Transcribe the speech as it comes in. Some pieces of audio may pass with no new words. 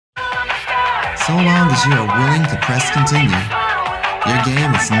So long as you are willing to press continue, your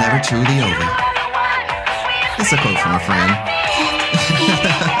game is never truly over. It's a quote from a friend.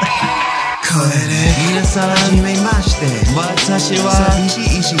 これで皆さんはじめまして。私は寂し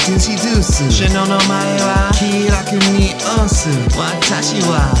いしトゥシドゥス。首脳の前はキラクに押す。私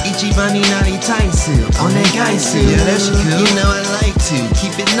は一番になりたいす。お願いす。よろしく。You know I like to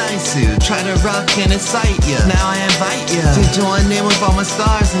keep it nice. Try to rock and excite ya. Now I invite ya to join in with all my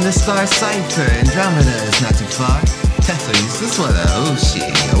stars in the star cipher. Andromeda is not too far. So this for the oh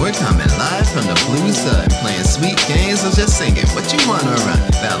shit. We're coming live from the blue sun, playing sweet games, so just singing what you wanna run.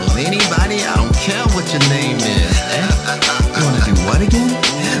 Battle anybody, I don't care what your name is. You wanna do what again?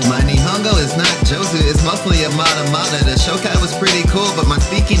 My Nihongo is not Jozu, it's mostly a mata. The shokai was pretty cool, but my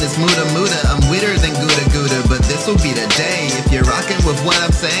speaking is muda. I'm weirder than Gouda, but this'll be the day. If you're rocking with what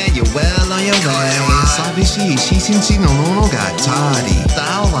I'm saying, you're well on your way. 寂しいし一日のものが足り。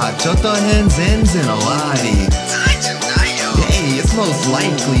タオはちょっと変全然終わり。Hey, it's most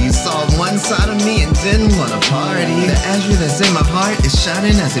likely you saw one side of me and didn't want to party. The azure that's in my heart is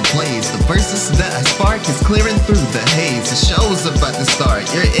shining as it plays. The verses that I spark is clearing through the haze. The show's about to start,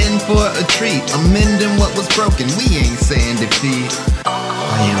 you're in for a treat. I'm mending what was broken, we ain't saying defeat.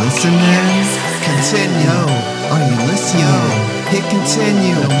 Are you listening? Continue. Are you listening? Hit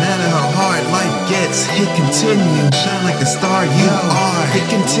continue. No matter how hard life gets, hit continue. Shine like the star you are. Hit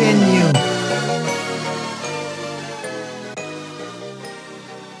continue.